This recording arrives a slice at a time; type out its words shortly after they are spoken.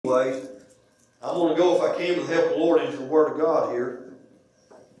anyways, I'm going to go, if I can, with the help of the Lord, into the Word of God here.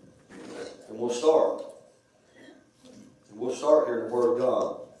 And we'll start. We'll start here in the Word of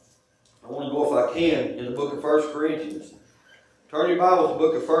God. I want to go, if I can, in the book of 1 Corinthians. Turn your Bible to the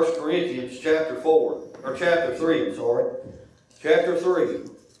book of 1 Corinthians, chapter 3, I'm sorry. Chapter 3.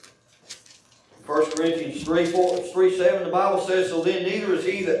 1 Corinthians 3:7, the Bible says, so then neither is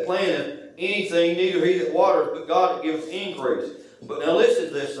he that planteth anything, neither he that waters, but God that giveth increase. But now listen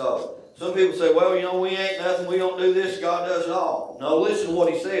to this though. Some people say, well, you know, we ain't nothing, we don't do this, God does it all. No, listen to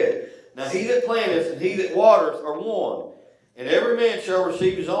what he said. Now he that planteth and he that watereth are one, and every man shall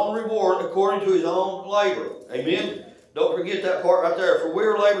receive his own reward according to his own labor. Amen? Don't forget that part right there. For we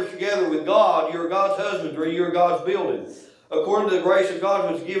are laborers together with God. You are God's husbandry, you are God's building. According to the grace of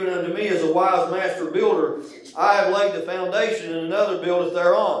God which is given unto me as a wise master builder, I have laid the foundation, and another buildeth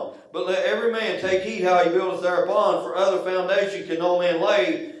thereon. But let every man take heed how he buildeth thereupon, for other foundation can no man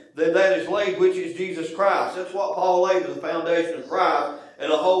lay than that is laid, which is Jesus Christ. That's what Paul laid, the foundation of Christ, and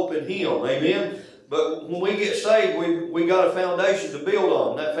a hope in Him. Amen? But when we get saved, we got a foundation to build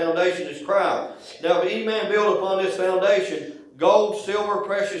on. That foundation is Christ. Now, if any man build upon this foundation, gold, silver,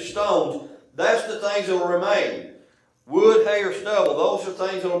 precious stones, that's the things that will remain. Wood, hay, or stubble, those are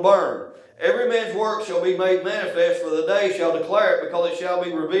things that will burn. Every man's work shall be made manifest, for the day shall declare it, because it shall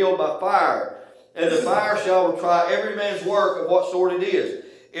be revealed by fire. And the fire shall try every man's work of what sort it is.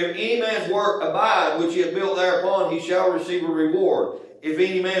 If any man's work abide, which he hath built thereupon, he shall receive a reward. If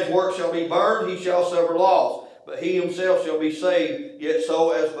any man's work shall be burned, he shall suffer loss. But he himself shall be saved, yet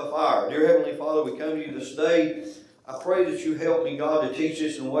so as by fire. Dear Heavenly Father, we come to you this day. I pray that you help me, God, to teach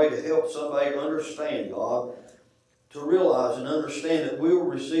this in a way to help somebody understand, God. To realize and understand that we will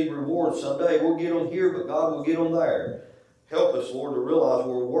receive rewards someday. We'll get them here, but God will get them there. Help us, Lord, to realize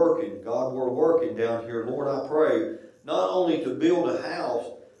we're working. God, we're working down here. Lord, I pray not only to build a house,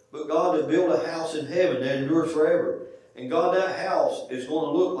 but God, to build a house in heaven that endures forever. And God, that house is going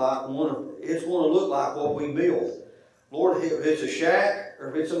to look like what we build. Lord, if it's a shack or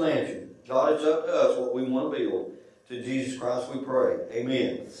if it's a mansion, God, it's up to us what we want to build. To Jesus Christ we pray.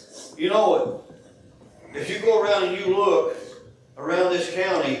 Amen. You know what? If you go around and you look around this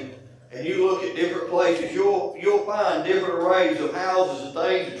county and you look at different places, you'll find different arrays of houses and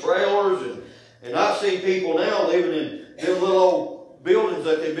things and trailers. And I've seen people now living in them little old buildings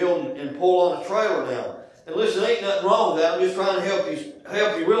that they build and pull on a trailer now. And listen, ain't nothing wrong with that. I'm just trying to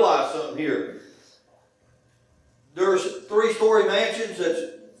help you realize something here. There's 3-story mansions that's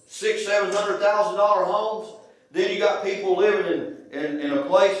 $600,000-$700,000 homes. Then you got people living in a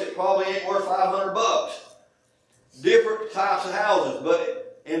place that probably ain't worth $500. Different types of houses.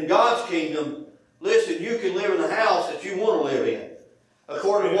 But in God's kingdom, listen, you can live in the house that you want to live in.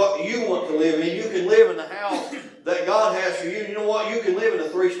 According to what you want to live in. You can live in the house that God has for you. You know what? You can live in a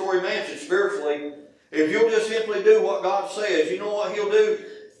 3-story mansion spiritually. If you'll just simply do what God says, you know what He'll do?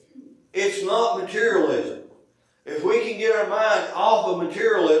 It's not materialism. If we can get our mind off of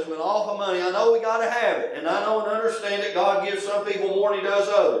materialism and off of money, I know we got to have it. And I know and understand that God gives some people more than He does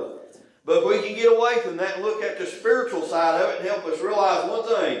others. But if we can get away from that and look at the spiritual side of it and help us realize one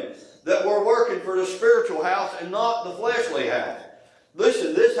thing, that we're working for the spiritual house and not the fleshly house.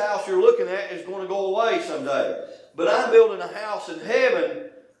 Listen, this house you're looking at is going to go away someday. But I'm building a house in heaven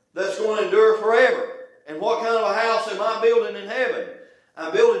that's going to endure forever. And what kind of a house am I building in heaven?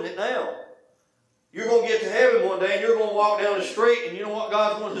 I'm building it now. You're going to get to heaven one day and you're going to walk down the street, and you know what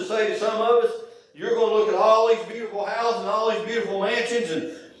God's going to say to some of us? You're going to look at all these beautiful houses and all these beautiful mansions,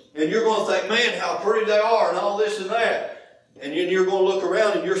 and you're going to think, man, how pretty they are and all this and that. And then you're going to look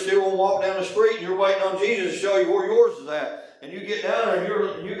around and you're still going to walk down the street and you're waiting on Jesus to show you where yours is at. And you get down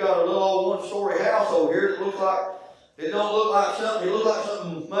there and you got a little old 1-story house over here that looks like, it don't look like something, it looks like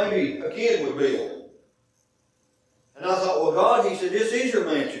something maybe a kid would build. And I thought, well, God, He said, this is your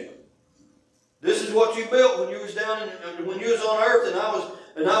mansion. This is what you built when you was down when you was on earth,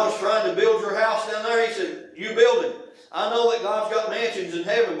 and I was trying to build your house down there. He said, you build it. I know that God's got mansions in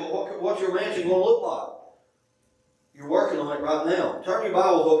heaven, but what's your mansion going to look like? You're working on it right now. Turn your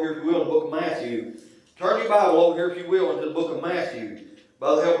Bibles over here, if you will, in the book of Matthew. Turn your Bible over here, if you will, into the book of Matthew,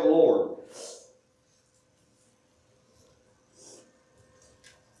 by the help of the Lord.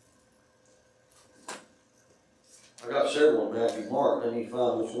 I got several in Matthew, Mark. I need to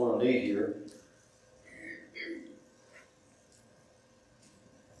find which one I need here.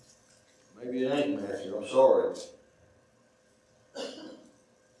 Maybe it ain't Matthew. I'm sorry.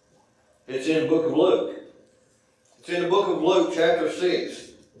 It's in the book of Luke. It's in the book of Luke, chapter 6.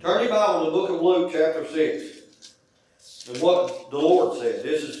 Turn your Bible to the book of Luke, chapter 6. And what the Lord said.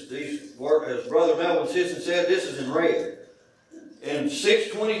 This is these words, as Brother Melvin Sisson said, this is in red. In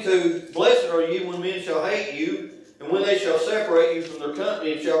 6:22, blessed are ye when men shall hate you, and when they shall separate you from their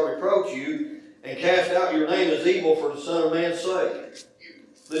company, and shall reproach you, and cast out your name as evil for the Son of Man's sake.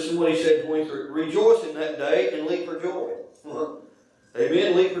 Listen to what he said in 23. Rejoice in that day, and leap for joy.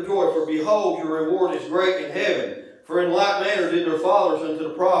 Amen. Leap for joy. For behold, your reward is great in heaven. For in like manner did their fathers unto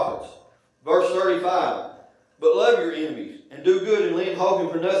the prophets. Verse 35. But love your enemies, and do good, and lend hoping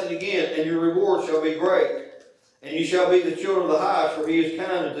for nothing again, and your reward shall be great. And ye shall be the children of the highest, for he is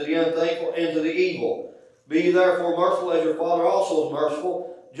kind unto the unthankful and to the evil. Be ye therefore merciful, as your Father also is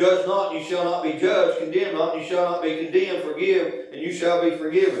merciful. Judge not, and ye shall not be judged. Condemn not, and ye shall not be condemned. Forgive, and you shall be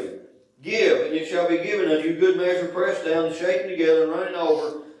forgiven. Give, and it shall be given unto you, good measure, pressed down, and shaken together, and running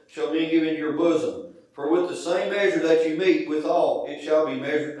over, shall be given into your bosom. For with the same measure that you meet withal, it shall be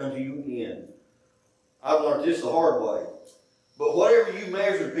measured unto you again. I've learned this the hard way. But whatever you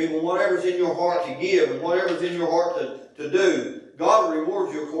measure people, whatever's in your heart to give, and whatever's in your heart to do, God will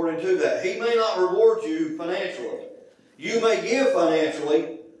reward you according to that. He may not reward you financially. You may give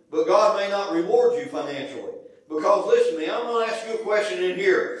financially, but God may not reward you financially. Because, listen to me, I'm going to ask you a question in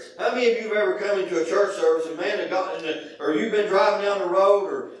here. How many of you have ever come into a church service and, man, or you've been driving down the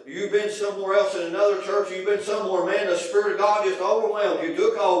road, or you've been somewhere else in another church, or you've been somewhere, man, the Spirit of God just overwhelmed you,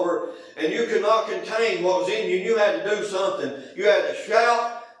 took over, and you could not contain what was in you. You had to do something. You had to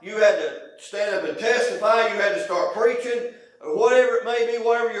shout. You had to stand up and testify. You had to start preaching. Whatever it may be,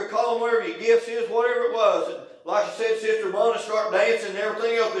 whatever your calling, whatever your gifts is, whatever it was. And like I said, Sister Mona, start dancing and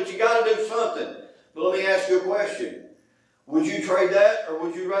everything else, but you got to do something. But let me ask you a question. Would you trade that, or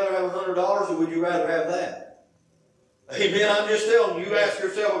would you rather have $100, or would you rather have that? Amen. I'm just telling you, you ask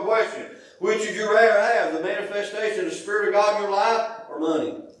yourself a question. Which would you rather have, the manifestation of the Spirit of God in your life, or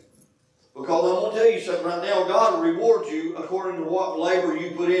money? Because I'm going to tell you something right now. God will reward you according to what labor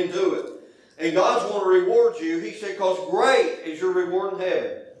you put into it. And God's going to reward you, he said, because great is your reward in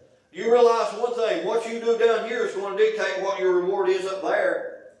heaven. You realize one thing, what you do down here is going to dictate what your reward is up there.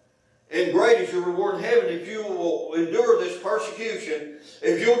 And great is your reward in heaven if you will endure this persecution,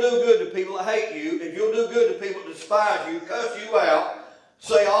 if you'll do good to people that hate you, if you'll do good to people that despise you, cuss you out,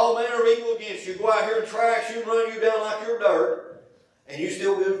 say all manner of evil against you, go out here and trash you and run you down like you're dirt, and you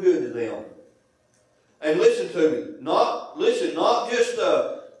still do good to them. And listen to me, not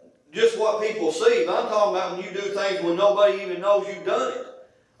just what people see, but I'm talking about when you do things when nobody even knows you've done it.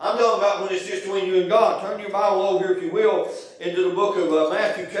 I'm talking about when it's just between you and God. Turn your Bible over here, if you will, into the book of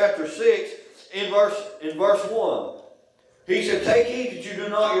Matthew chapter 6, in verse 1. He said, take heed that you do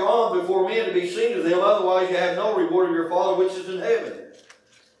not your own before men to be seen of them, otherwise you have no reward of your Father which is in heaven.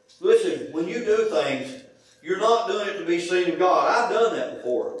 Listen, when you do things, you're not doing it to be seen of God. I've done that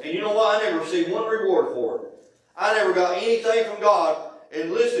before. And you know what? I never received one reward for it. I never got anything from God.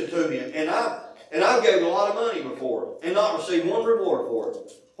 And listen to me. And I've gave a lot of money before and not received one reward for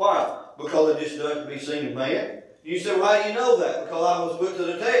it. Why? Because I just done it to be seen of man. You say, well, how do you know that? Because I was put to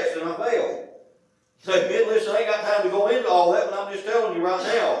the test and I failed. Amen. Listen, I ain't got time to go into all that, but I'm just telling you right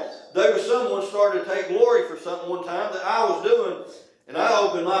now. There was someone started to take glory for something one time that I was doing, and I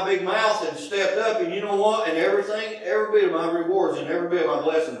opened my big mouth and stepped up, and you know what? And every bit of my rewards and every bit of my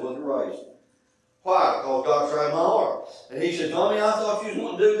blessings was erased. Why? Because God tried my heart. And he said, Tommy, I thought you was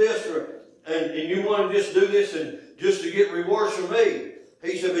going to do this, and you want to just do this and just to get rewards from me.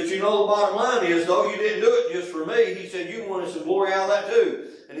 He said, but you know the bottom line is, though you didn't do it just for me, he said, you wanted some glory out of that too.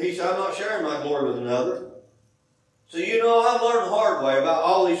 And he said, I'm not sharing my glory with another. So you know, I've learned the hard way about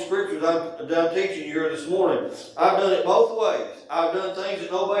all these scriptures I'm teaching you here this morning. I've done it both ways. I've done things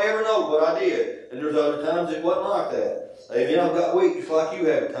that nobody ever knows what I did. And there's other times it wasn't like that. Amen. I've got weeks just like you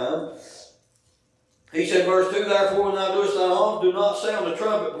have at times. He said, verse 2, therefore when thou doest thine alms, do not sound the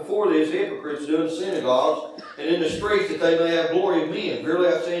trumpet before thee, as hypocrites do in the synagogues, and in the streets, that they may have glory of men. Verily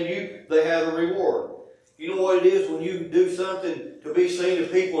I say unto you, they have a reward. You know what it is when you do something to be seen of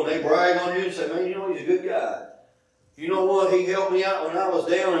people, and they brag on you and say, man, you know, he's a good guy. You know what, he helped me out when I was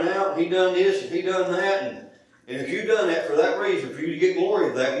down and out, and he done this, and he done that, and if you've done that for that reason, for you to get glory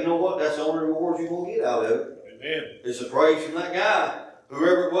of that, you know what, that's the only reward you're going to get out of it. Amen. It's the praise from that guy.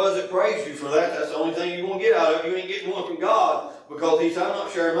 Whoever it was that praised you for that, that's the only thing you're going to get out of it. You ain't getting one from God, because he said, I'm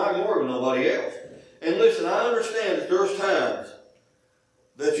not sharing my glory with nobody else. And listen, I understand that there's times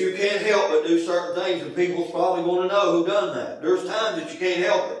that you can't help but do certain things, and people's probably going to know who done that. There's times that you can't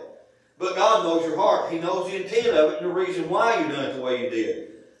help it. But God knows your heart. He knows the intent of it and the reason why you done it the way you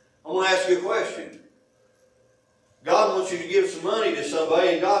did. I'm going to ask you a question. God wants you to give some money to somebody,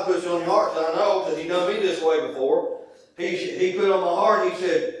 and God puts it on your heart, and I know, because he done me this way before. He put on my heart, he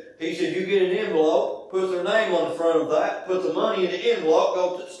said, you get an envelope, put their name on the front of that, put the money in the envelope,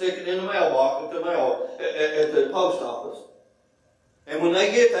 go stick it in the mailbox at the post office. And when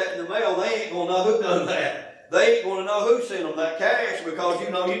they get that in the mail, they ain't going to know who done that. They ain't going to know who sent them that cash because, you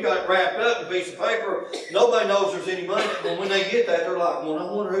know, you got it wrapped up in a piece of paper. Nobody knows there's any money. But when they get that, they're like, well,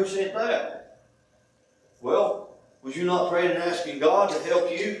 I wonder who sent that. Well, was you not praying and asking God to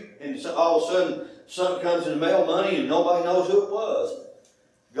help you? And all of a sudden, something comes in the mail, money, and nobody knows who it was.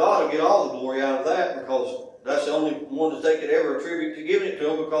 God will get all the glory out of that because that's the only one that they could ever attribute to giving it to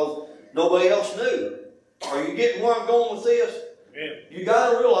them because nobody else knew. Are you getting where I'm going with this? Yeah. You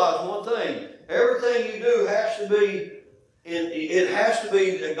got to realize one thing. Everything you do has to be, it has to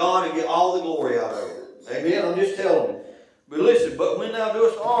be that God to get all the glory out of it. Amen? I'm just telling you. But listen, but when thou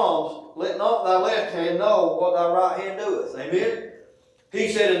doest alms, let not thy left hand know what thy right hand doeth. Amen?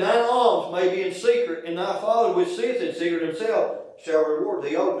 He said, and thine alms may be in secret, and thy Father which seeth in secret himself shall reward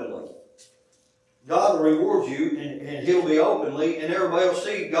thee openly. God will reward you, and he'll be openly, and everybody will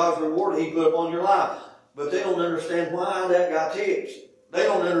see God's reward he put upon your life. But they don't understand why that guy ticks. They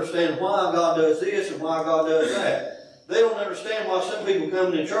don't understand why God does this and why God does that. They don't understand why some people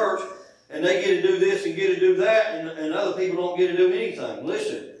come to church and they get to do this and get to do that, and other people don't get to do anything.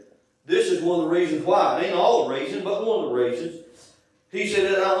 Listen, this is one of the reasons why. It ain't all the reasons, but one of the reasons. He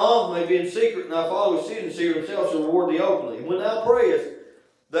said that thy alms may be in secret, and thy Father which seeth in secret himself shall reward thee openly. And when thou prayest,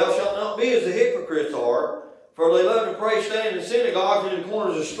 thou shalt not be as the hypocrites are, for they love to pray standing in synagogues and in the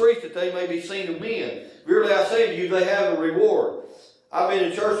corners of the streets, that they may be seen of men. Verily I say to you, they have a reward. I've been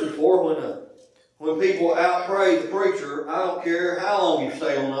in church before when people out-pray the preacher. I don't care how long you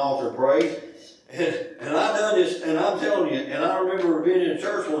stay on the altar and pray. And I've done this, and I'm telling you, and I remember being in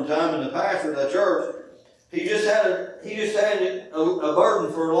church one time, and the pastor of that church, he just had a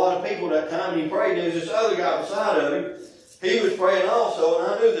burden for a lot of people that time, and he prayed. And there was this other guy beside of him. He was praying also,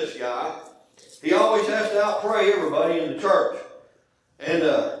 and I knew this guy. He always has to out-pray everybody in the church. And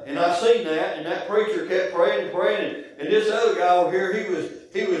I seen that, and that preacher kept praying and praying, and this other guy over here, he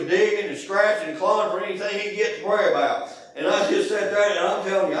was digging and scratching and clawing for anything he could get to pray about. And I just sat there, and I'm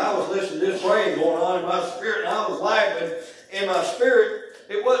telling you, I was listening to this praying going on in my spirit, and I was laughing in my spirit.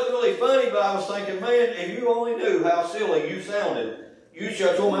 It wasn't really funny, but I was thinking, man, if you only knew how silly you sounded, you'd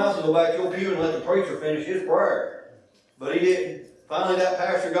shut your mouth and go back to your pew and let the preacher finish his prayer. But he didn't. Finally, that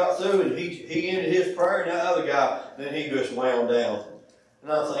pastor got through, and he ended his prayer, and that other guy, then he just wound down.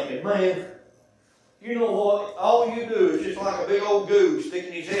 And I'm thinking, man, you know what? All you do is just like a big old goose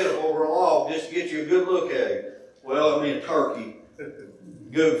sticking his head up over a log just to get you a good look at him. Well, I mean, turkey.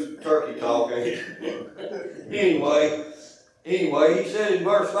 Goose, turkey talk, ain't it? Anyway, he said in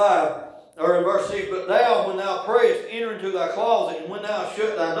verse 5, or in verse 6, but thou, when thou prayest, enter into thy closet, and when thou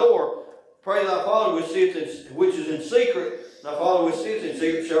shut thy door, pray thy Father which is in secret, thy Father which sits in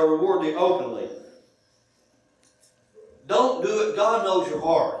secret shall reward thee openly. Don't do it. God knows your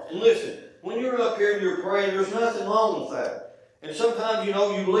heart. And listen, when you're up here and you're praying, there's nothing wrong with that. And sometimes, you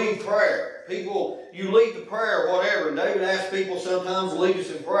know, you lead prayer. You lead the prayer or whatever. And David asked people sometimes to lead us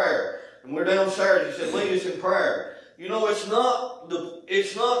in prayer. And we're downstairs. He said, lead us in prayer. You know, it's not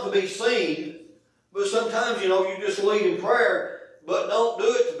to be seen, but sometimes, you know, you just lead in prayer, but don't do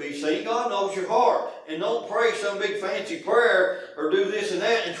it to be seen. God knows your heart. And don't pray some big fancy prayer or do this and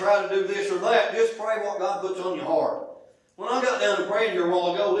that and try to do this or that. Just pray what God puts on your heart. When I got down to praying here a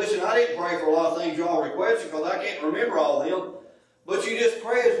while ago, listen, I didn't pray for a lot of things y'all requested because I can't remember all of them. But you just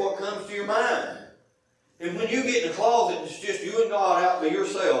pray is what comes to your mind. And when you get in the closet and it's just you and God out by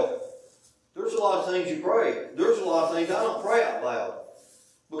yourself, there's a lot of things you pray. There's a lot of things I don't pray out loud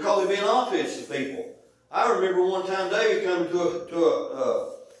because they've been offensive to people. I remember one time David coming to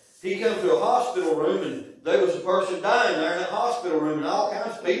a hospital room, and there was a person dying there in that hospital room, and all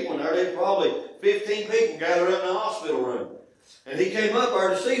kinds of people in there. There was probably 15 people gathered up in the hospital room. And he came up there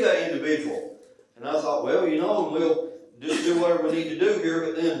to see that individual. And I thought, well, you know, we'll just do whatever we need to do here.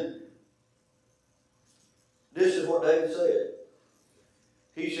 But then, this is what David said.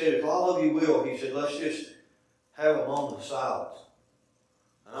 He said, if all of you will, he said, let's just have a moment of silence.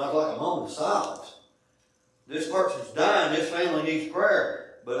 And I was like, a moment of silence? This person's dying, this family needs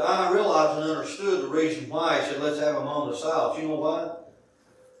prayer. But I realized and understood the reason why he said, let's have a moment of silence. You know why?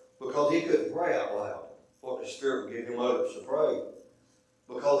 Because he couldn't pray out loud what the Spirit would give him utterance to pray.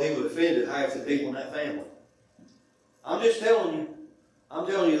 Because he would have offended half the people in that family. I'm just telling you. I'm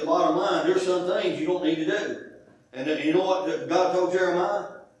telling you the bottom line. There's some things you don't need to do. And you know what God told Jeremiah?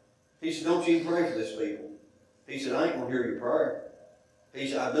 He said, don't you even pray for this people. He said, I ain't going to hear your prayer. He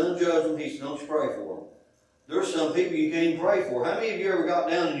said, I've done judgment. He said, don't you pray for them. There's some people you can't even pray for. How many of you ever got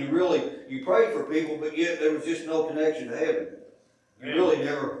down and you prayed for people, but yet there was just no connection to heaven? You really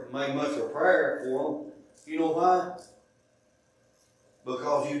never made much of a prayer for them. You know why?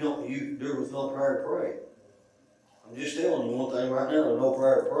 Because there was no prayer to pray. I'm just telling you one thing right now, there's no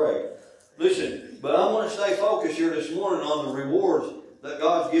prayer to pray. Listen, but I want to stay focused here this morning on the rewards that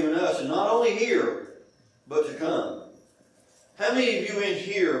God's given us, and not only here, but to come. How many of you in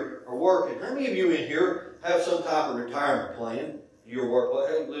here are working? How many of you in here have some type of retirement plan? Your workplace?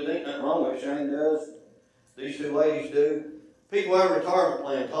 Hey, there ain't nothing wrong with it. Shane does. These two ladies do. People have a retirement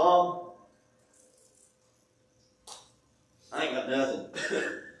plan. Tom? I ain't got nothing.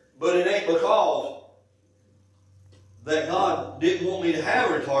 But it ain't because that God didn't want me to have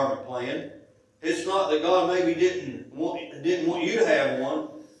a retirement plan. It's not that God maybe didn't want you to have one.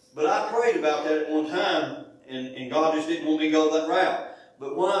 But I prayed about that at one time, and God just didn't want me to go that route.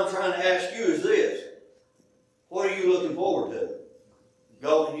 But what I'm trying to ask you is this. What are you looking forward to?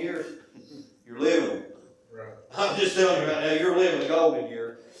 Golden years? You're living them. Right. I'm just telling you right now, you're living the golden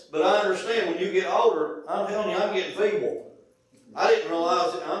years. But I understand when you get older, I'm telling you, I'm getting feeble. I didn't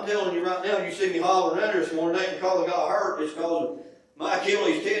realize it. I'm telling you right now, you see me hollering under this morning, ain't because I got hurt. It's because my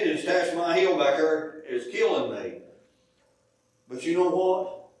Achilles tendon attached to my heel back there is killing me. But you know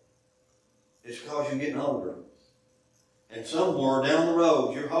what? It's because you're getting older. And somewhere down the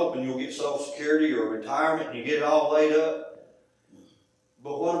road, you're hoping you'll get Social Security or retirement and you get it all laid up.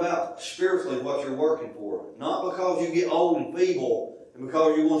 But what about spiritually what you're working for? Not because you get old and feeble and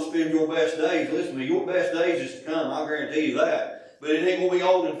because you want to spend your best days. Listen to me, your best days is to come, I guarantee you that. But it ain't going to be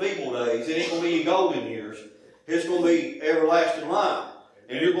old and feeble days. It ain't going to be your golden years. It's going to be everlasting life.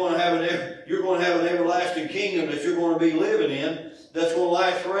 And you're going to have an everlasting kingdom that you're going to be living in that's going to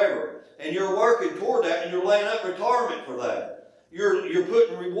last forever. And you're working toward that, and you're laying up retirement for that. You're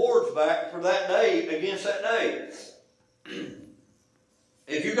putting rewards back for that day against that day.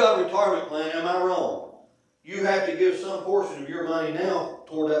 If you got a retirement plan, am I wrong? You have to give some portion of your money now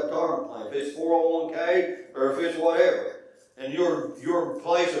toward that retirement plan. If it's 401k or if it's whatever. And your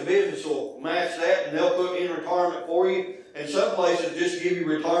place of business will match that, and they'll put in retirement for you. And some places just give you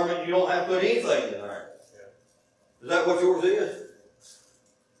retirement and you don't have to put anything in there. Yeah. Is that what yours is?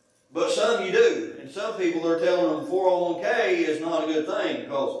 But some you do. And some people are telling them 401k is not a good thing,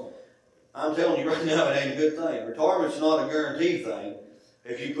 because I'm telling you right now it ain't a good thing. Retirement's not a guaranteed thing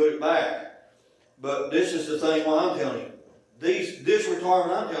if you put it back. But this is the thing why I'm telling you. This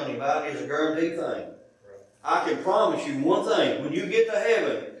retirement I'm telling you about is a guaranteed thing. I can promise you one thing. When you get to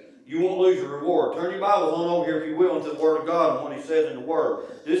heaven, you won't lose your reward. Turn your Bibles on over here, if you will, into the Word of God and what He says in the Word.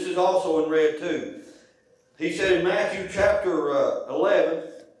 This is also in red too. He said in Matthew chapter 11,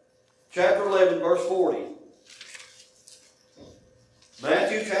 verse 40.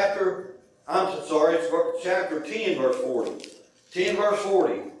 Matthew chapter 10, verse 40. 10, verse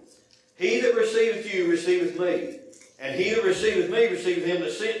 40. He that receiveth you receiveth me, and he that receiveth me receiveth him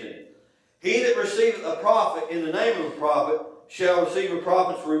that sent me. He that receiveth a prophet in the name of a prophet shall receive a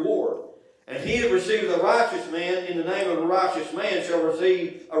prophet's reward. And he that receiveth a righteous man in the name of a righteous man shall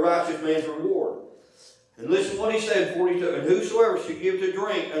receive a righteous man's reward. And listen what he said, 42. And whosoever shall give to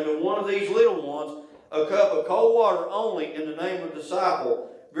drink unto one of these little ones a cup of cold water only in the name of a disciple,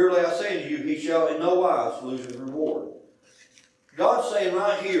 verily I say unto you, he shall in no wise lose his reward. God's saying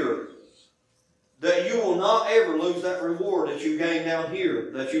right here that you will not ever lose that reward that you gain down here,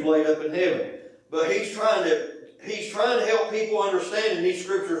 that you laid up in heaven. But He's trying to help people understand in these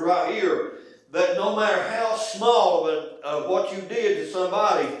scriptures right here that no matter how small of what you did to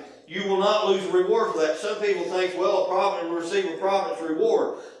somebody, you will not lose a reward for that. Some people think, well, a prophet will receive a prophet's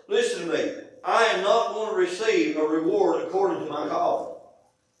reward. Listen to me. I am not going to receive a reward according to my calling.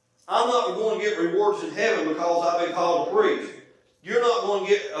 I'm not going to get rewards in heaven because I've been called to preach. You're not going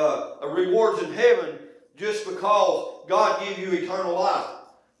to get rewards in heaven just because God gave you eternal life.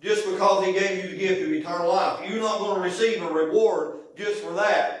 Just because He gave you the gift of eternal life. You're not going to receive a reward just for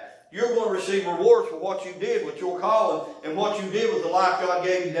that. You're going to receive rewards for what you did with your calling and what you did with the life God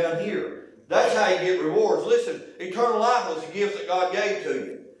gave you down here. That's how you get rewards. Listen, eternal life was a gift that God gave to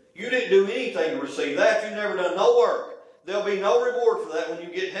you. You didn't do anything to receive that. You've never done no work. There'll be no reward for that when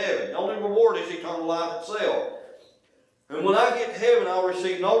you get to heaven. The only reward is eternal life itself. And when I get to heaven, I'll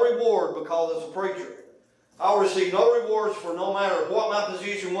receive no reward because as a preacher. I'll receive no rewards for no matter what my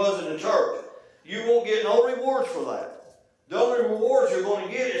position was in the church. You won't get no rewards for that. The only rewards you're going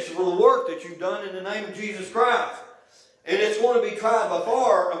to get is for the work that you've done in the name of Jesus Christ. And it's going to be tried by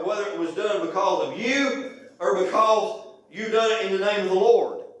far of whether it was done because of you or because you've done it in the name of the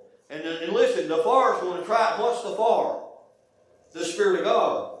Lord. And listen, the far is going to try it. What's the far? The Spirit of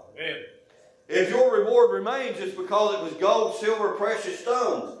God. Amen. If your reward remains, it's because it was gold, silver, precious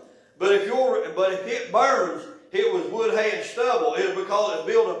stones. But if it burns, it was wood, hay, and stubble. It is because it's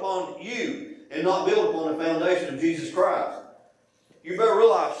built upon you and not built upon the foundation of Jesus Christ. You better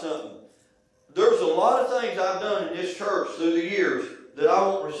realize something. There's a lot of things I've done in this church through the years that I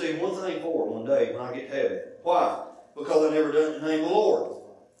won't receive one thing for one day when I get to heaven. Why? Because I never done it in the name of the Lord.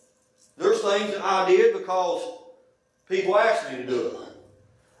 There's things that I did because people asked me to do it.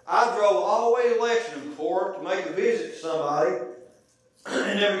 I drove all the way to Lexington before to make a visit to somebody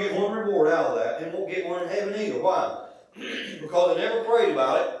and never get one reward out of that, and won't get one in heaven either. Why? Because I never prayed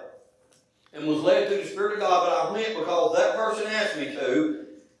about it and was led through the Spirit of God, but I went because that person asked me to,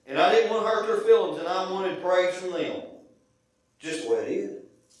 and I didn't want to hurt their feelings, and I wanted praise from them. Just the way it is.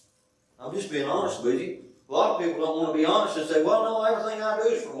 I'm just being honest with you. A lot of people don't want to be honest and say, well, no, everything I do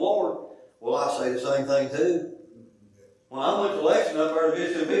is for the Lord. Well, I say the same thing too. When I went to Lexington up there to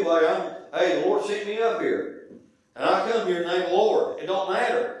visit people, like, hey, the Lord sent me up here. And I come here in the name of the Lord. It don't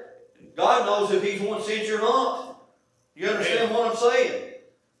matter. God knows if He's one sent you or not. You understand what I'm saying?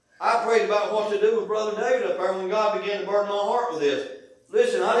 I prayed about what to do with Brother David up there when God began to burden my heart with this.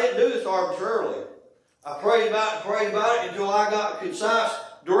 Listen, I didn't do this arbitrarily. I prayed about it until I got concise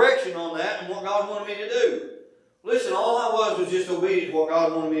direction on that and what God wanted me to do. Listen, all I was just obedient to what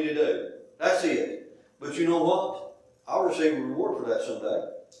God wanted me to do. That's it. But you know what? I'll receive a reward for that someday.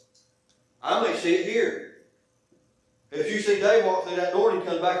 I may see it here. If you see Dave walk through that door and he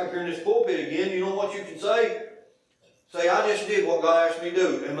comes back up here in this pulpit again, you know what you can say? Say, I just did what God asked me to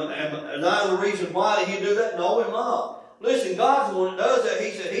do. Am I the reason why He do that? No, I'm not. Listen, God's the one that does that.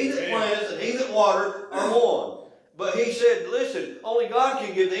 He said, He that planteth and He that watereth are one. But He said, listen, only God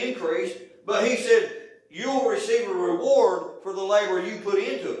can give the increase. But He said, you'll receive a reward for the labor you put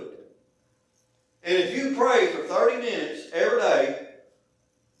into it. And if you pray for 30 minutes every day,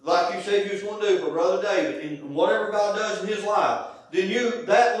 like you said you was going to do for Brother David, and whatever God does in his life, then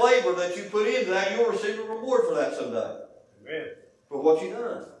that labor that you put into that, you'll receive a reward for that someday. Amen. For what you've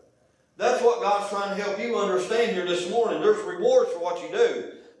done. That's what God's trying to help you understand here this morning. There's rewards for what you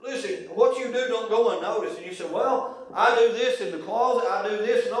do. Listen, what you do don't go unnoticed. And you say, well, I do this in the closet, I do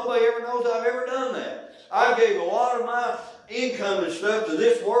this, and nobody ever knows I've ever done that. I gave a lot of my income and stuff to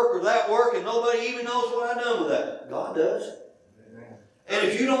this work or that work, and nobody even knows what I've done with that. God does. Amen. And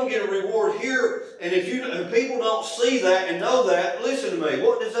if you don't get a reward here, and if people don't see that and know that, listen to me,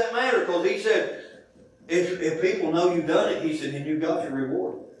 what does that matter? Because He said, if people know you've done it, He said, then you've got your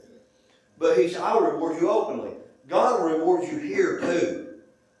reward. But He said, I'll reward you openly. God will reward you here too.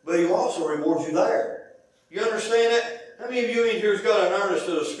 But He'll also reward you there. You understand that? How many of you in here has got an earnest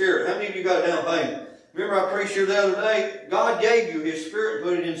of the Spirit? How many of you got a down payment? Remember I preached here the other day? God gave you His Spirit and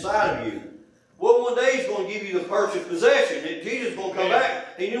put it inside of you. Well, one day He's going to give you the purchased possession. Jesus is going to come back.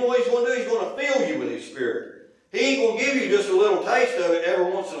 And you know what He's going to do? He's going to fill you with His Spirit. He ain't going to give you just a little taste of it every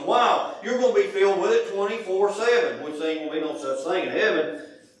once in a while. You're going to be filled with it 24/7, which there ain't going to be no such thing in heaven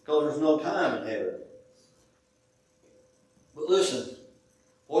because there's no time in heaven. But listen,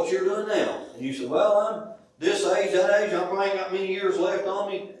 what you're doing now, and you say, well, I'm this age, that age, I probably ain't got many years left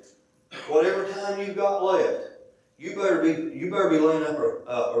on me. Whatever time you've got left, you better be laying up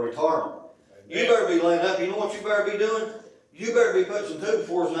a retirement. You better be laying up. You know what you better be doing? You better be putting some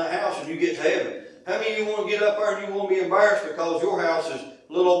 2x4s in that house when you get to heaven. How many of you want to get up there and you want to be embarrassed because your house is a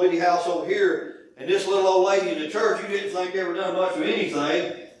little old bitty house over here, and this little old lady in the church, you didn't think you ever done much of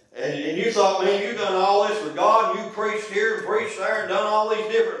anything, and you thought, man, you've done all this for God, and you preached here and preached there and done all these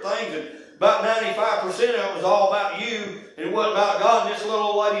different things, and about 95% of it was all about you, and it wasn't about God. And this little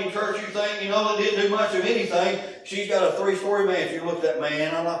old lady in church, you think, that didn't do much of anything. She's got a 3-story mansion. You look at that,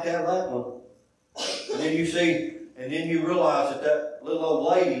 man, I'd like to have that one. And then you see, and then you realize that little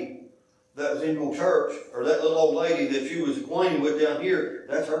old lady that was in your church, or that little old lady that you was acquainted with down here,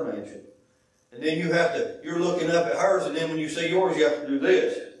 that's her mansion. And then you're looking up at hers, and then when you see yours, you have to do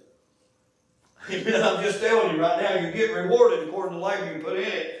this. I'm just telling you right now, you get rewarded according to the labor you put in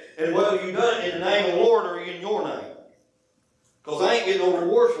it. And whether you've done it in the name of the Lord or in your name. Because I ain't getting no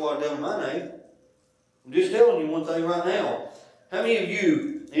rewards for what I've done in my name. I'm just telling you one thing right now. How many of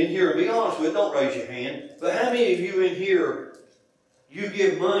you in here, and be honest with it, don't raise your hand, but how many of you in here, you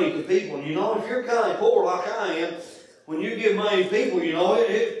give money to people? And if you're kind of poor like I am, when you give money to people,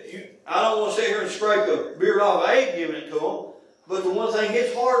 I don't want to sit here and scrape a beard off of egg giving it to them. But the one thing,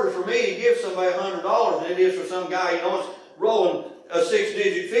 it's harder for me to give somebody $100 than it is for some guy, it's rolling a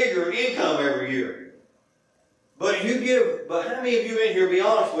 6-digit figure of income every year. But how many of you in here, be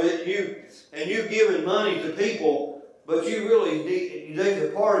honest with it, you've given money to people, but you really, there's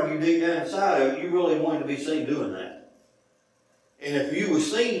a part of you deep down inside of it, you really wanted to be seen doing that. And if you were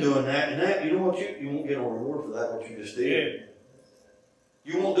seen doing that, and that, you know what, you won't get a reward for that, what you just did.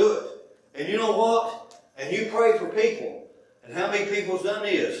 Yeah. You won't do it. And you know what? And you pray for people. And how many people has done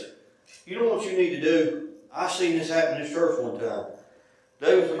this? You know what you need to do? I seen this happen in this church one time.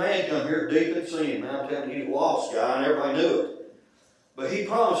 There was a man come here deep in sin. Man, I'm telling you, he's a lost guy, and everybody knew it. But he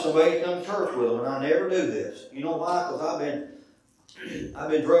promised somebody to come to church with him, and I never do this. You know why? Because I've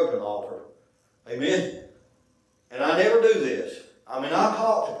been drugged an altar. Amen? And I never do this. I mean, I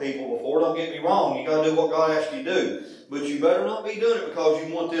talk to people before, don't get me wrong. You got to do what God asks you to do. But you better not be doing it because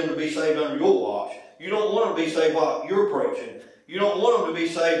you want them to be saved under your watch. You don't want them to be saved while you're preaching. You don't want them to be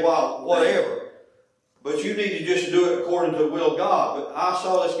saved while whatever. But you need to just do it according to the will of God. But I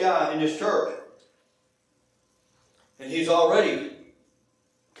saw this guy in this church. And he's already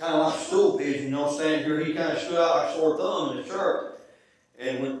kind of like a stool pigeon, you know, standing here. He kind of stood out like a sore thumb in the church.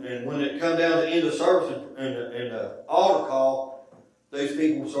 And when it come down to the end of the service and the altar call, these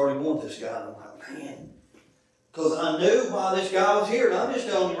people started wanting this guy. And I'm like, man. Because I knew why this guy was here. And I'm just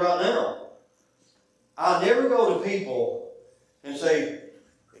telling you right now. I never go to people and say,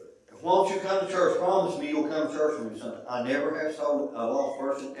 won't you come to church? Promise me you'll come to church with me something. I never have told a lost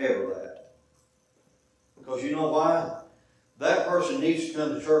person ever that. Because you know why? That person needs to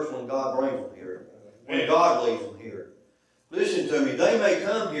come to church when God brings them here. When God leads them here. Listen to me. They may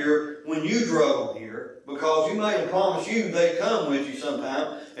come here when you drug them here because you made them promise you they'd come with you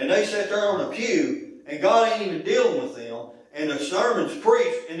sometime. And they sat there on the pew and God ain't even dealing with them. And the sermon's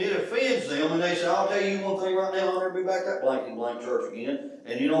preached and it offends them. And they say, I'll tell you one thing right now. I'll never be back that blankety blank church again.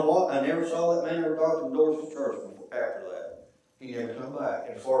 And you know what? I never saw that man ever knock on the doors of the church after that. He never come back.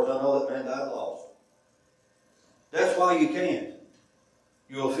 And as far as I know, that man died lost. That's why you can't.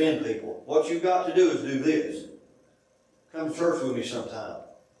 You'll offend people. What you've got to do is do this. Come to church with me sometime.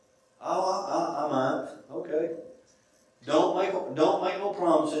 Oh, I might. Okay. Don't make no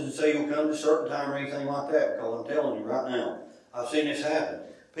promises and say you'll come to a certain time or anything like that, because I'm telling you right now, I've seen this happen.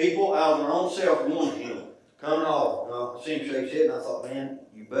 People out of their own self wanting him. Coming off. Well, I seen him shake his head and I thought, man,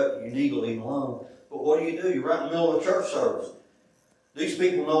 you need to leave him alone. But what do? You're right in the middle of a church service. These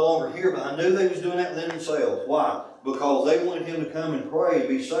people no longer here, but I knew they was doing that within themselves. Why? Because they wanted him to come and pray and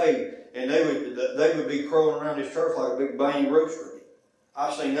be saved. And they would be crowing around this church like a big banging rooster.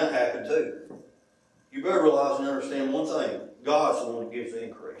 I've seen that happen too. You better realize and understand one thing. God's the one that gives the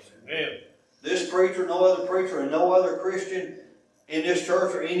increase. Amen. This preacher, no other preacher, and no other Christian in this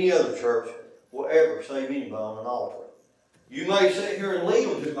church or any other church will ever save anybody on an altar. You may sit here and lead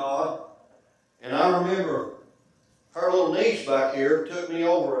them to God. And I remember her little niece back here took me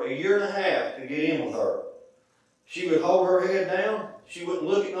over 1.5 years to get in with her. She would hold her head down. She wouldn't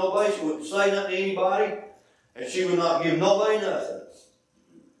look at nobody. She wouldn't say nothing to anybody. And she would not give nobody nothing.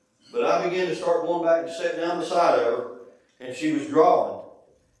 But I began to start going back and sit down beside her. And she was drawing.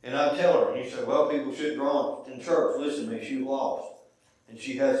 And I'd tell her. And you said, well, people should draw in church. Listen to me. She was lost. And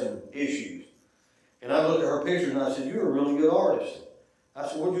she had some issues. And I looked at her picture and I said, you're a really good artist. I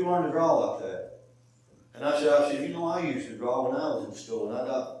said, where'd you learn to draw like that? And I said, you know, I used to draw when I was in school. And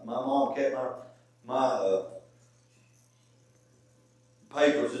my mom kept my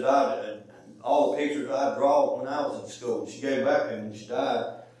papers that and all the pictures I draw when I was in school. She gave it back to me when she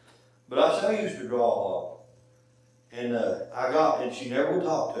died. But I said, I used to draw a lot. And and she never would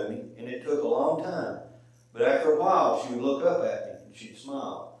talk to me. And it took a long time. But after a while, she would look up at me and she'd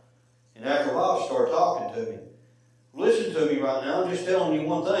smile. And after a while, she started talking to me. Listen to me right now. I'm just telling you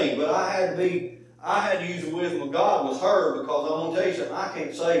one thing. But I had to use the wisdom of God with her, because I'm going to tell you something. I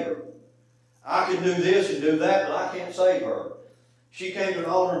can't save her. I can do this and do that, but I can't save her. She came to an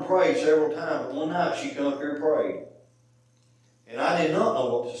altar and prayed several times, but one night she come up here and prayed. And I did not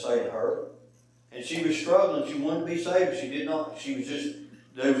know what to say to her. And she was struggling. She wanted to be saved, but she did not.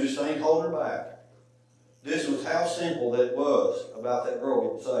 There was just things holding her back. This was how simple that it was about that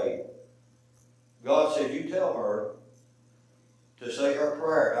girl getting saved. God said, you tell her to say her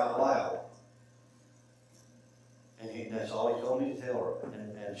prayer out loud. And that's all he told me to tell her.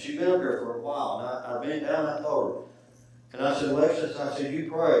 And she'd been up here for a while. And I bent down and I told her. And I said, Alexis, I said, you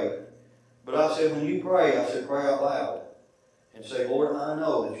pray. But I said, when you pray, I said, pray out loud. And say, Lord, I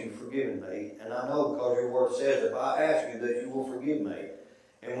know that you've forgiven me. And I know because your word says, if I ask you, that you will forgive me.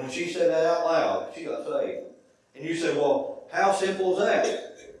 And when she said that out loud, she got saved. And you say, well, how simple is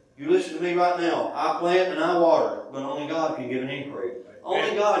that? You listen to me right now. I plant and I water, but only God can give an increase.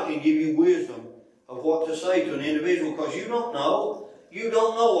 Only God can give you wisdom of what to say to an individual, because you don't know. You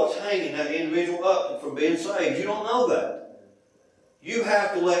don't know what's hanging that individual up from being saved. You don't know that. You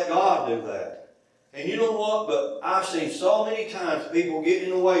have to let God do that. And you know what? But I've seen so many times people get in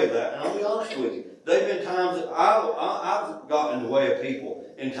the way of that. And I'll be honest with you. There have been times that I've gotten in the way of people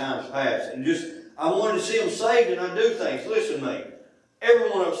in times past. And just, I wanted to see them saved, and I do things. Listen to me. Every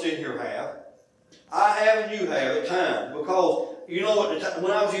one of us in here have. I have and you have at times. Because, you know what,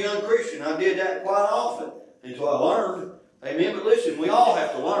 when I was a young Christian, I did that quite often. Until I learned. Amen. But listen, we all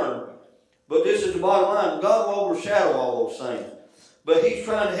have to learn. But this is the bottom line. God will overshadow all those things. But He's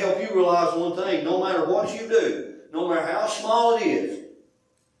trying to help you realize one thing. No matter what you do, no matter how small it is,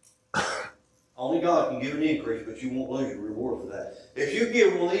 only God can give an increase, but you won't lose your reward for that. If you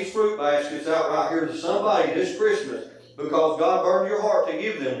give one of these fruit baskets out right here to somebody this Christmas because God burned your heart to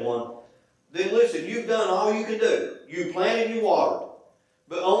give them one, then listen, you've done all you can do. You planted, you watered.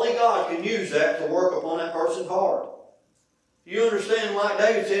 But only God can use that to work upon that person's heart. You understand, like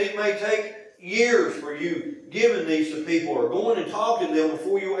David said, it may take years for you giving these to people or going and talking to them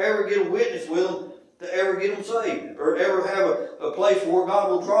before you ever get a witness with them to ever get them saved or ever have a place where God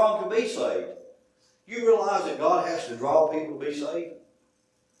will draw them to be saved. You realize that God has to draw people to be saved?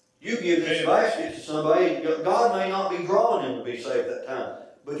 You give this basket to somebody, God may not be drawing them to be saved that time,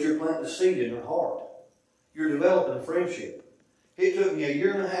 but you're planting a seed in their heart. You're developing a friendship. It took me 1.5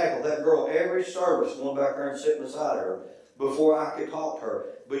 years with that girl every service going back there and sitting beside her before I could talk to her.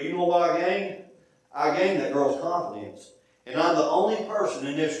 But you know what I gained? I gained that girl's confidence. And I'm the only person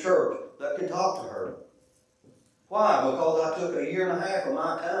in this church that can talk to her. Why? Because I took 1.5 years of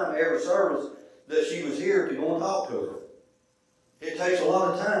my time every service that she was here to go and talk to her. It takes a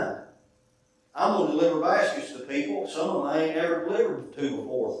lot of time. I'm going to deliver baskets to people. Some of them I ain't never delivered to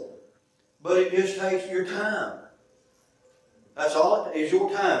before. But it just takes your time. That's all it is, your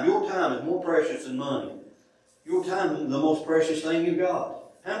time. Your time is more precious than money. Your time is the most precious thing you've got.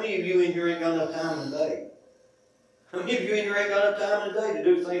 How many of you in here ain't got enough time in a day? How many of you in here ain't got enough time in a day to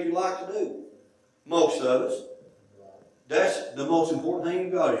do the things you like to do? Most of us. That's the most important thing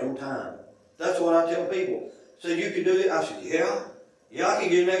you've got is your time. That's what I tell people. Said, you can do it. I said, yeah, I can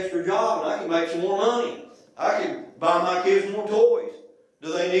get an extra job and I can make some more money. I can buy my kids more toys.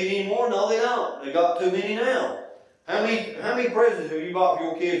 Do they need any more? No, they don't. They got too many now. How many presents have you bought for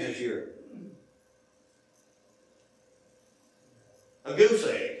your kids this year? A goose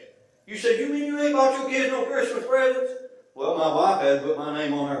egg. You said, you mean you ain't bought your kids no Christmas presents? Well, my wife had put my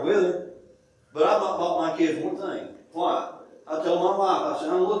name on there with her. But I've not bought my kids one thing. Why? I told my wife, I said,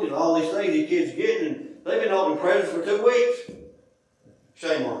 I'm looking at all these things these kids are getting, and they've been opening presents for 2 weeks.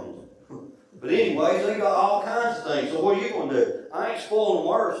 Shame on them. But anyways, they got all kinds of things. So what are you going to do? I ain't spoiling them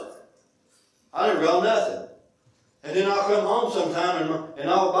worse. I never got nothing. And then I'll come home sometime and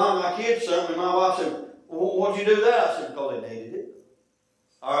I'll buy my kids something, and my wife said, well, what'd you do that? I said, because they needed it.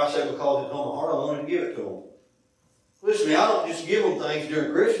 Or I said, because it's on my heart, I wanted to give it to them. Listen to me, I don't just give them things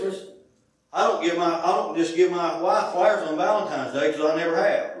during Christmas. I don't just give my wife flowers on Valentine's Day, because I never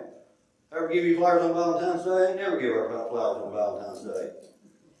have. Ever give you flowers on Valentine's Day? I never give her flowers on Valentine's Day.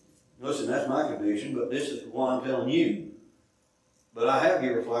 Listen, that's my conviction, but this is why I'm telling you. But I have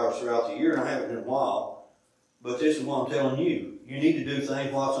given her flowers throughout the year, and I haven't in a while. But this is what I'm telling you. You need to do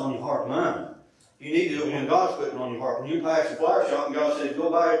things while it's on your heart and mind. You need to do it when God's putting it on your heart. When you pass the flower shop and God says, go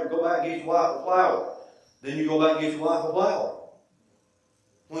back and get your wife a flower. Then you go back and get your wife a flower.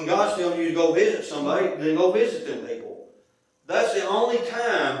 When God's telling you to go visit somebody, then go visit them people. That's the only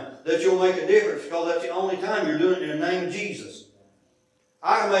time that you'll make a difference, because that's the only time you're doing it in the name of Jesus.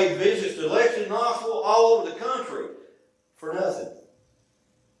 I made visits to Lexington, Knoxville, all over the country for nothing.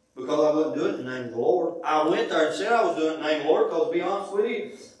 Because I wasn't doing it in the name of the Lord. I went there and said I was doing it in the name of the Lord, because to be honest with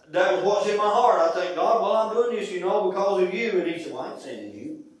you, that was what's in my heart. I think, God, well, I'm doing this, because of you. And He said, well, I ain't sending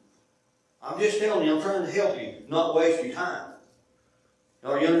you. I'm just telling you, I'm trying to help you, not waste your time.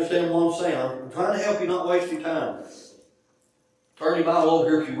 Now, you understand what I'm saying? I'm trying to help you not waste your time. Turn your Bible over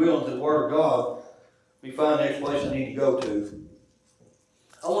here, if you will, into the Word of God. Let me find the next place I need to go to.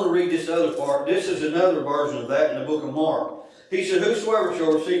 I want to read this other part. This is another version of that in the book of Mark. He said, whosoever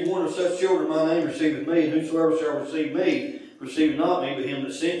shall receive one of such children in my name receiveth me, and whosoever shall receive me receiveth not me, but him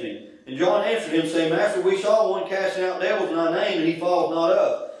that sent me. And John answered him, saying, Master, we saw one casting out devils in thy name, and he followed not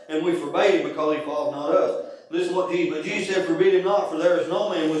us. And we forbade him, because he followed not us. Listen what Jesus, but Jesus said, forbid him not, for there is no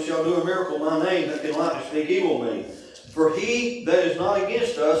man which shall do a miracle in my name that can lightly speak evil of me. For he that is not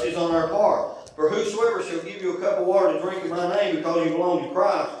against us is on our part. For whosoever shall give you a cup of water to drink in my name, because you belong to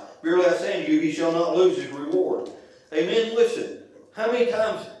Christ, verily I say unto you, he shall not lose his reward. Amen. Listen, how many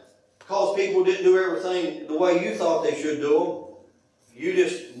times, because people didn't do everything the way you thought they should do them, you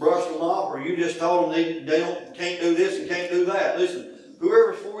just brushed them off, or you just told them they can't do this and can't do that? Listen,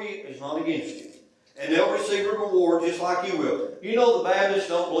 whoever's for you is not against you. And they'll receive a reward just like you will. You know the Baptists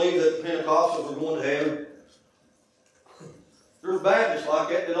don't believe that the Pentecostals are going to heaven. There's Baptists like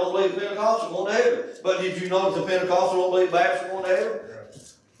that that don't believe the Pentecostals are going to heaven. But did you know that the Pentecostals don't believe the Baptists are going to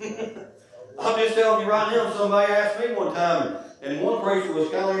heaven? I'm just telling you right now, somebody asked me one time, and one preacher was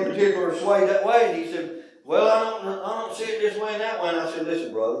kind of in particular swayed that way, and he said, well, I don't see it this way and that way. And I said,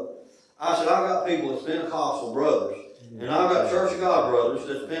 listen, brother. I said, I got people that's Pentecostal brothers And I've got Church of God brothers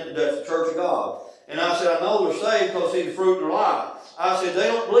that's the Church of God. And I said, I know they're saved because see the fruit in their life. I said, they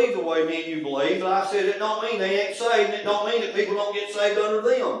don't believe the way me and you believe. And I said, it don't mean they ain't saved. And it don't mean that people don't get saved under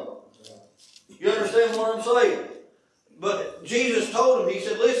them. You understand what I'm saying? But Jesus told him, he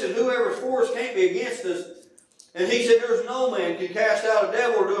said, listen, whoever's for us can't be against us. And he said, there's no man can cast out a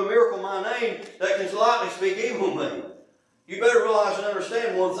devil or do a miracle in my name that can lightly speak evil of me. You better realize and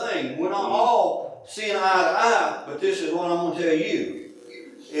understand one thing. We're not all seeing eye to eye, but this is what I'm going to tell you.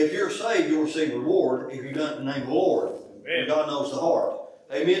 If you're saved, you'll receive reward if you've done it in the name of the Lord. And God knows the heart.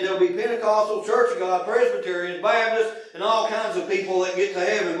 Amen. There'll be Pentecostal, Church of God, Presbyterians, Baptists, and all kinds of people that get to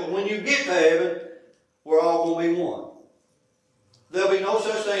heaven. But when you get to heaven, we're all going to be one. There'll be no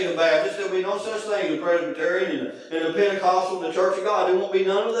such thing as a Baptist. There'll be no such thing as a Presbyterian and a Pentecostal and the Church of God. There won't be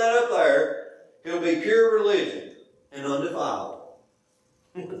none of that up there. It'll be pure religion and undefiled.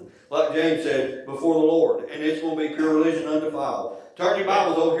 Like James said, before the Lord. And it's going to be pure religion and undefiled. Turn your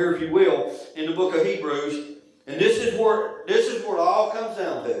Bibles over here, if you will, in the book of Hebrews. And this is where it all comes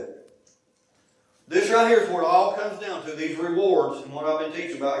down to. This right here is where it all comes down to. These rewards and what I've been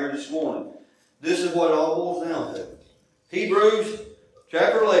teaching about here this morning. This is what it all boils down to. Hebrews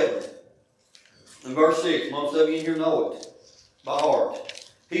chapter 11 and verse 6. Most of you in here know it by heart.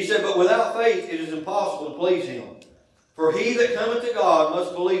 He said, but without faith it is impossible to please him. For he that cometh to God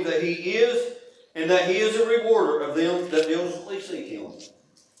must believe that he is, and that he is a rewarder of them that diligently seek him.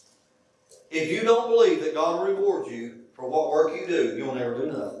 If you don't believe that God will reward you for what work you do, you'll never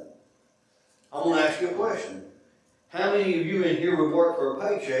do nothing. I'm going to ask you a question. How many of you in here would work for a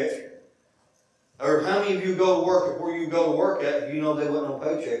paycheck? Or how many of you go to work where you go to work at if you know there wasn't no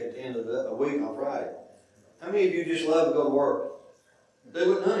paycheck at the end of the week on Friday? How many of you just love to go to work? There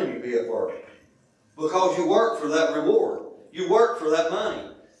would none of you be at work. Because you work for that reward. You work for that money.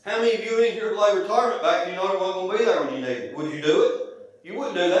 How many of you in here lay retirement back and you know it wasn't going to be there when you need it? Would you do it? You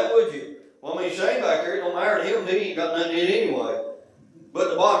wouldn't do that, would you? Well, I mean, Shane back here, it don't matter to him. He ain't got nothing in it anyway. But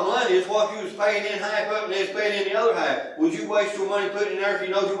the bottom line is, what you was paying in half up and they was paying in the other half. Would you waste your money putting it in there if you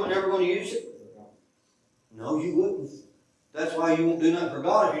know you were never going to use it? No, you wouldn't. That's why you won't do nothing for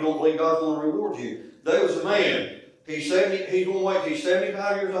God if you don't believe God's going to reward you. There was a man. He's going to wait till he's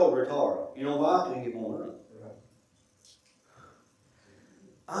 75 years old to retire. You know why? He didn't get more money.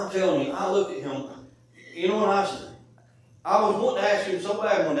 I'm telling you, I looked at him. You know what I said? I was wanting to ask him so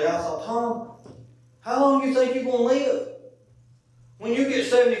bad one day. I thought, Tom, how long do you think you're going to live? When you get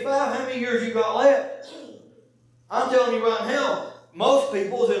 75, how many years you got left? I'm telling you right now, most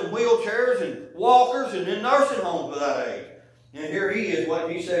people's in wheelchairs and walkers and in nursing homes by that age. And here he is,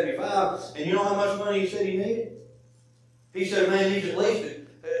 what, he's 75. And you know how much money he said he needed? He said, man, needs at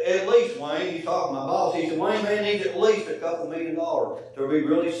least, Wayne, he's talking to my boss, he said, Wayne, man, needs at least $2 million to be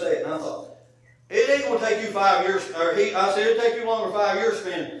really set. And I thought, it ain't going to take you 5 years. I said, it'll take you longer 5 years to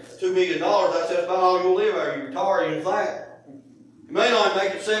spend $2 million. I said, that's about all you'll live after you retire. You may not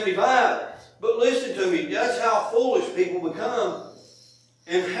make it 75. But listen to me, that's how foolish people become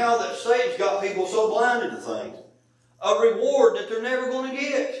and how that Satan's got people so blinded to things. A reward that they're never going to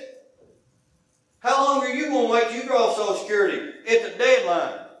get. How long are you going to wait till you draw Social Security? At the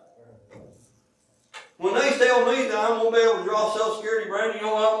deadline. When they tell me that I'm going to be able to draw Social Security, Brandon, you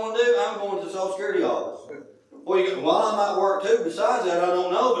know what I'm going to do? I'm going to the Social Security office. Well, I might work too. Besides that, I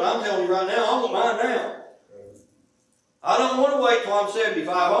don't know, but I'm telling you right now, I want mine now. I don't want to wait till I'm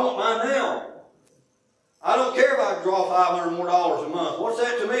 75. I want mine now. I don't care if I draw $500 more a month. What's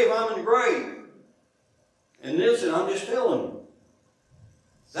that to me if I'm in the grave? And listen, I'm just telling you.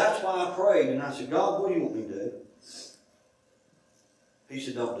 That's why I prayed, and I said, God, what do you want me to do? He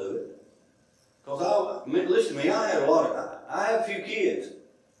said, don't do it. Because listen to me, I had a few kids.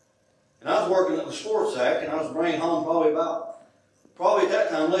 And I was working at the sports sack, and I was bringing home probably at that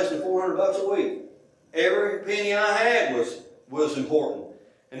time, less than $400 a week. Every penny I had was important.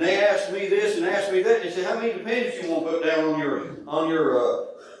 And they asked me this and asked me that. And they said, how many dependents you want to put down on your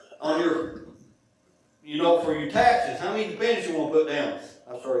for your taxes? How many dependents you want to put down?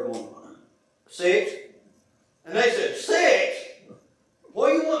 I started going, 6. And they said, 6? What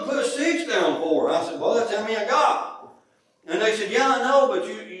do you want to put a 6 down for? I said, well, that's how many I got. And they said, yeah, I know, but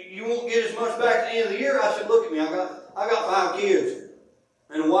you won't get as much back at the end of the year. I said, look at me, I got 5 kids.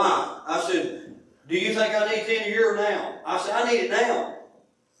 And why? I said, do you think I need it at the end of the year now? I said, I need it now.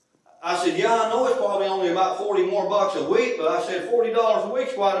 I said, yeah, I know it's probably only about $40 more a week, but I said $40 a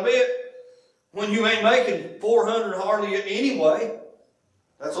week's quite a bit. When you ain't making $400 hardly anyway,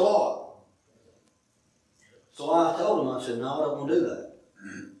 that's a lot. So I told them, I said, no, I don't want to do that.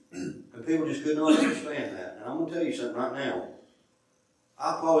 And people just could not understand that. And I'm going to tell you something right now.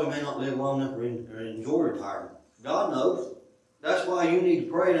 I probably may not live long enough to enjoy retirement. God knows. That's why you need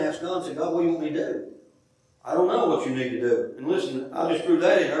to pray and ask God and say, God, what do you want me to do? I don't know what you need to do. And listen, I just threw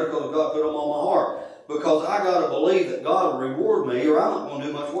that in there because God put them on my heart. Because I got to believe that God will reward me, or I'm not going to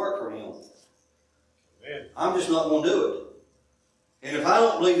do much work for Him. Amen. I'm just not going to do it. And if I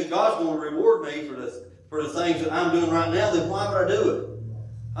don't believe that God's going to reward me for the things that I'm doing right now, then why would I do it?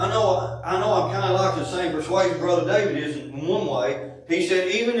 I know I'm kind of like the same persuasion Brother David is in one way. He said,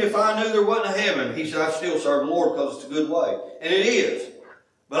 even if I knew there wasn't a heaven, he said, I'd still serve the Lord because it's a good way. And it is.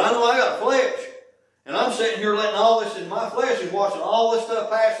 But I know I got a flesh. And I'm sitting here letting all this, and my flesh is watching all this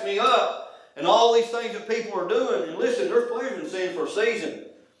stuff pass me up, and all these things that people are doing. And listen, there's pleasure in sin for a season.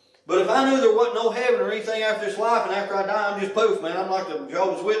 But if I knew there wasn't no heaven or anything after this life, and after I die, I'm just poof, man. I'm like the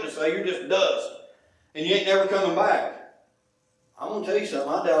Jehovah's Witness say, you're just dust. And you ain't never coming back. I'm going to tell you something,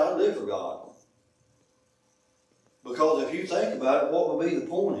 I doubt I'd live for God. Because if you think about it, what would be the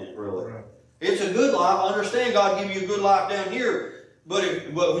point in it, really? It's a good life. I understand God give you a good life down here. But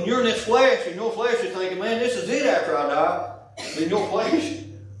when you're in this flesh, and your flesh is thinking, man, this is it after I die, then your flesh,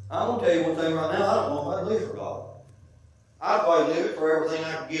 I'm going to tell you one thing right now, I don't know if I'd live for God. I'd probably live it for everything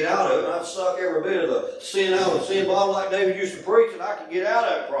I could get out of it. I'd suck every bit of the sin out of the sin bottle like David used to preach, and I could get out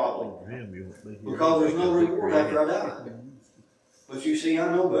of it probably. Because there's no reward after I die. But you see,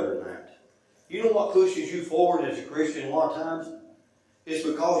 I know better than that. You know what pushes you forward as a Christian a lot of times? It's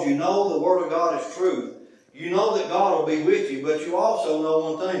because you know the Word of God is truth. You know that God will be with you, but you also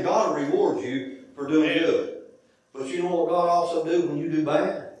know one thing. God will reward you for doing good. But you know what God also do when you do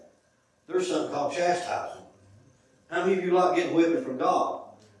bad? There's something called chastising. How many of you like getting whipping from God?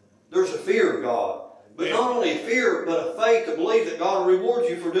 There's a fear of God. But not only a fear, but a faith to believe that God will reward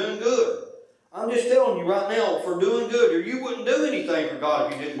you for doing good. I'm just telling you right now, for doing good, or you wouldn't do anything for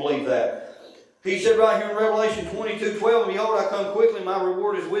God if you didn't believe that. He said right here in Revelation 22:12, behold, I come quickly, my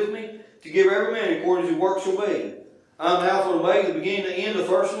reward is with me, to give every man according to his work shall be. I am Alpha and Omega, the beginning and the end, the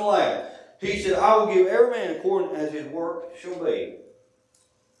first and the last. He said, I will give every man according as his work shall be.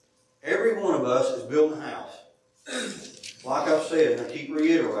 Every one of us is building a house. Like I said, and I keep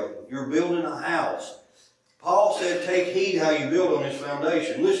reiterating, you're building a house. Paul said, take heed how you build on this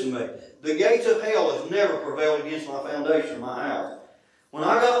foundation. Listen to me. The gates of hell has never prevailed against my foundation of my house. When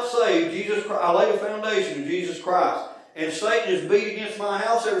I got saved, I laid a foundation in Jesus Christ. And Satan has beat against my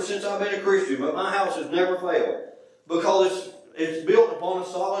house ever since I've been a Christian. But my house has never failed. Because it's built upon a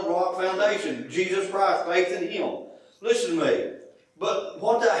solid rock foundation. Jesus Christ, faith in Him. Listen to me. But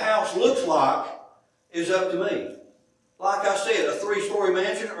what that house looks like is up to me. Like I said, a 3-story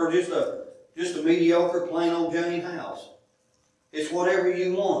mansion or just a mediocre, plain old Jane house. It's whatever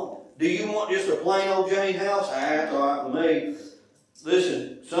you want. Do you want just a plain old Jane house? That's all right with me.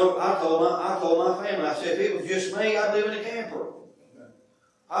 Listen, so I told my family, I said, if it was just me, I'd live in a camper.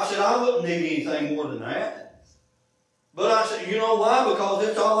 I said, I wouldn't need anything more than that. But I said, you know why? Because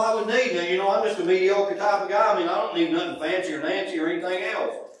that's all I would need. Now, you know, I'm just a mediocre type of guy. I mean, I don't need nothing fancy or Nancy or anything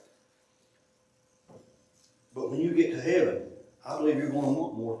else. But when you get to heaven, I believe you're going to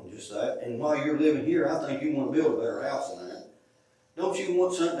want more than just that. And while you're living here, I think you want to build a better house than that. Don't you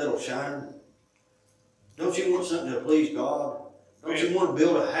want something that'll shine? Don't you want something that'll please God? Don't you want to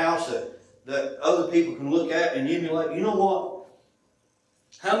build a house that other people can look at and emulate? You know what?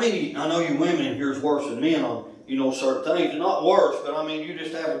 How many, I know you women in here is worse than men on, you know, certain things. They're not worse, but I mean, you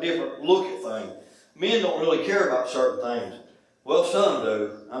just have a different look at things. Men don't really care about certain things. Well, some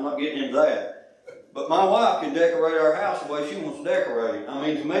do. I'm not getting into that. But my wife can decorate our house the way she wants to decorate it. I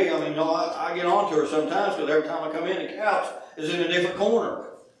mean, to me, I get on to her sometimes because every time I come in, the couch is in a different corner.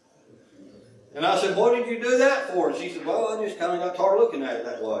 And I said, what did you do that for? And she said, well, I just kind of got tired looking at it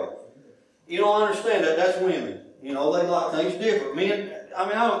that way. You know, I understand that. That's women. You know, they like things different. Men, I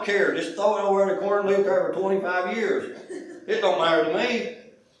mean, I don't care. Just throw it over in the corner and leave it there for 25 years. It don't matter to me.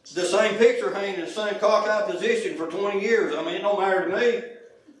 The same picture hanging in the same cockeyed position for 20 years. I mean, it don't matter to me.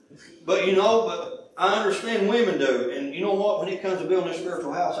 But, you know, but I understand women do. And you know what? When it comes to building a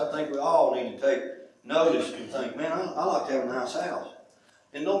spiritual house, I think we all need to take notice and think, man, I like to have a nice house.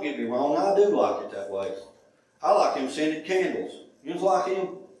 And don't get me wrong, I do like it that way. I like them scented candles. You just like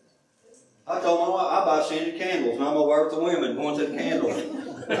them? I told my wife, I buy scented candles, and I'm going to work with the women going to the candles.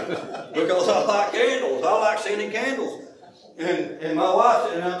 Because I like candles. I like scented candles. And my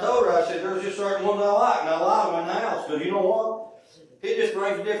wife, and I told her, I said, there's just certain ones I like, and I like them in the house. Because you know what? It just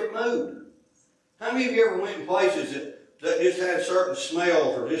brings a different mood. How many of you ever went in places that just had certain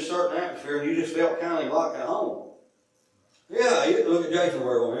smells or just certain atmosphere, and you just felt kind of like at home? Yeah, you look at Jason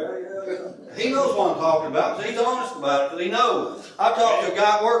Ware. Yeah. He knows what I'm talking about because he's honest about it because he knows. I talked to a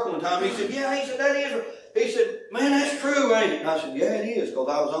guy at work one time. He said, yeah, he said, that is. He said, man, that's true, ain't it? And I said, yeah, it is because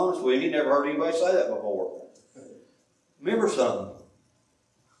I was honest with him. He never heard anybody say that before. Remember something.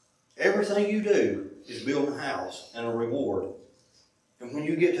 Everything you do is building a house and a reward. And when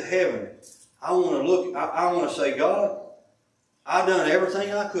you get to heaven, I want to say, God, I've done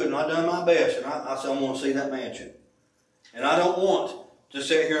everything I could, and I've done my best, and I said, I want to see that mansion. And I don't want to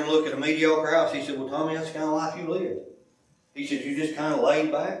sit here and look at a mediocre house. He said, well, Tommy, that's the kind of life you live. He said, you just kind of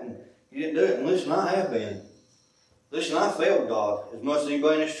laid back and you didn't do it. And listen, I have been. Listen, I failed God as much as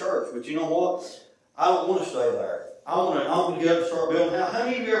anybody in this church. But you know what? I don't want to stay there. I want to get up and start building a house. How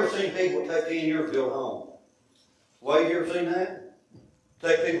many of you ever seen people take 10 years to build a home? Wade, you ever seen that?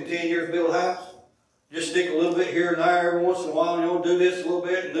 Take people 10 years to build a house? Just stick a little bit here and there every once in a while, you know, do this a little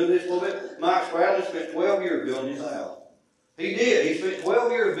bit and do this a little bit. Mike Spradley spent 12 years building his house. He did. He spent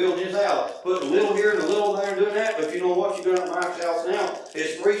 12 years building his house, putting a little here and a little there and doing that. But you know what? You're doing at Mike's house now.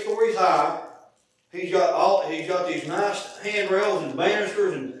 It's 3 stories high. He's got these nice handrails and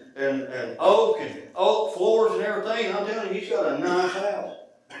banisters and oak floors and everything. And I'm telling you, he's got a nice house.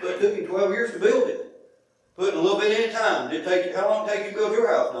 But it took him 12 years to build it. Putting a little bit in time. How long did it take you to build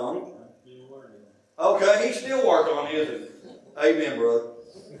your house, Donnie? Okay, he's still working on his. Amen, brother.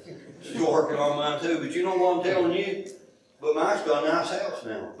 Still working on mine too. But you know what I'm telling you? But Mike's got a nice house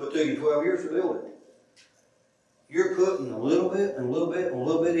now. But it took him 12 years to build it. You're putting a little bit and a little bit and a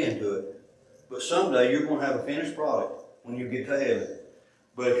little bit into it. But someday you're going to have a finished product when you get to heaven.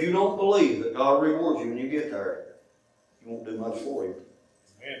 But if you don't believe that God rewards you when you get there, He won't do much for you.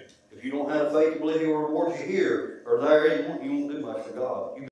 Amen. If you don't have faith to believe He will reward you here or there, you won't do much for God.